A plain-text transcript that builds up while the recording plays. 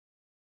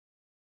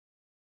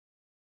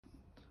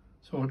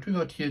So what we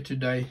got here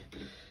today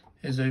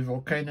is a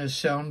Volkano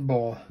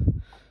Soundbar.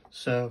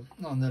 So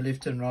on the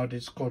left and right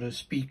it's got a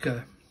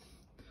speaker,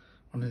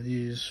 one of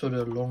these sort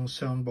of long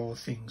soundbar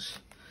things.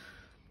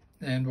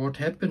 And what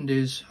happened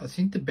is, I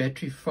think the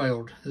battery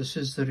failed. This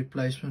is the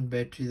replacement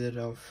battery that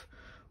I've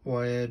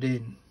wired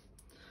in.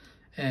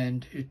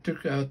 And it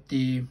took out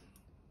the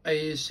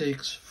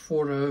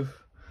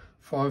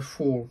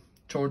ASX4054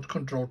 charge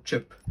control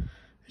chip,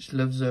 which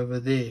lives over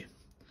there.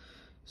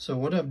 So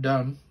what I've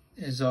done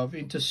is I've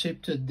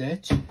intercepted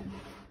that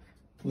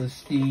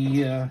with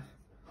the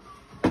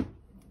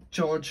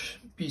charge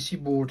PC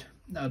board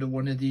out of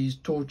one of these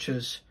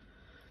torches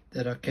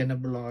that are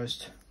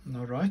cannibalized.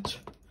 Alright,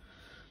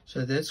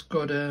 so that's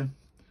got a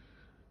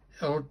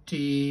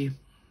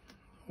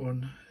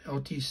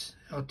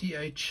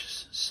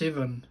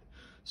LTH7,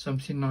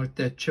 something like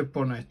that chip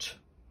on it.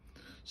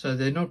 So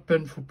they're not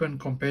pin for pin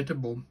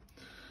compatible.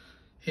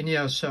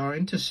 Anyhow, so I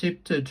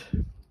intercepted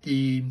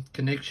the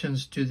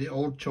connections to the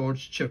old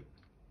charge chip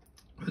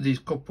with these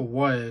copper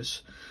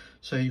wires.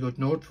 So you got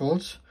 0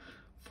 volts,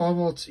 5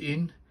 volts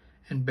in,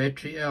 and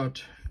battery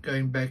out,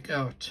 going back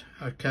out.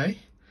 Okay,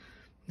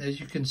 as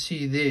you can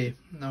see there,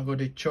 I've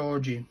got it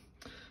charging.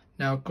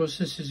 Now of course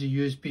this is a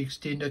USB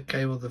extender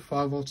cable, the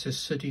 5 volts is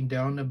sitting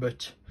down a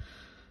bit,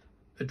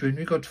 but when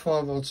we got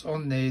 5 volts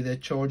on there,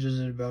 that charges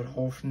at about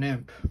half an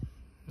amp,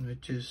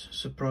 which is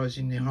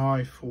surprisingly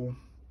high for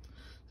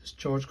this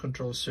charge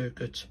control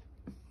circuit.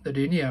 But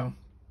anyhow,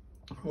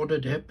 what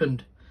had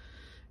happened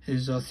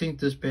is I think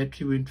this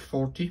battery went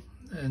faulty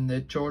and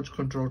that charge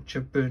control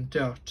chip burnt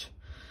out.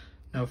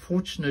 Now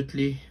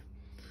fortunately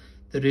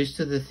the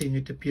rest of the thing,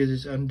 it appears,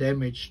 is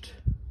undamaged.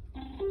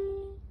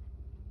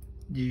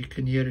 You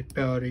can hear it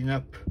powering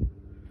up.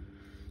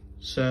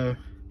 So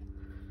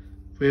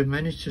we have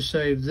managed to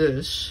save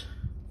this.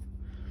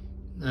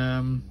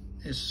 I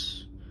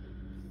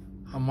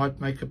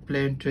might make a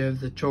plan to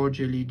have the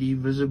charge LED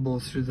visible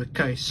through the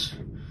case.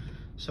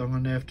 So I'm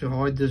going to have to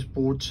hide this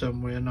board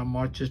somewhere, and I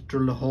might just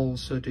drill a hole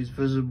so it is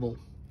visible.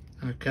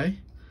 Okay,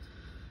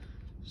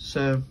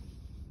 so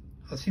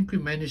I think we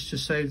managed to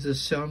save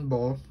this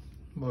soundbar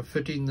by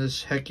fitting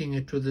this, hacking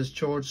it with this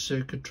charge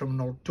circuit from an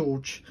old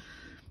torch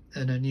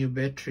and a new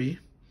battery,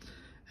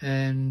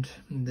 and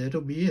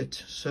that'll be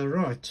it. So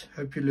right,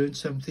 hope you learned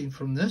something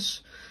from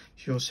this.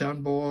 If your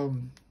soundbar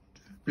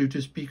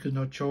Bluetooth speaker is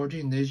not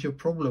charging, there's your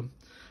problem.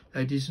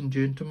 Ladies and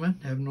gentlemen,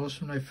 have an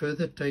awesome day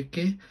further. Take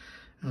care,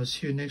 and I'll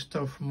see you next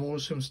time for more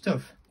awesome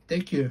stuff.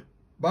 Thank you.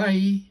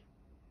 Bye.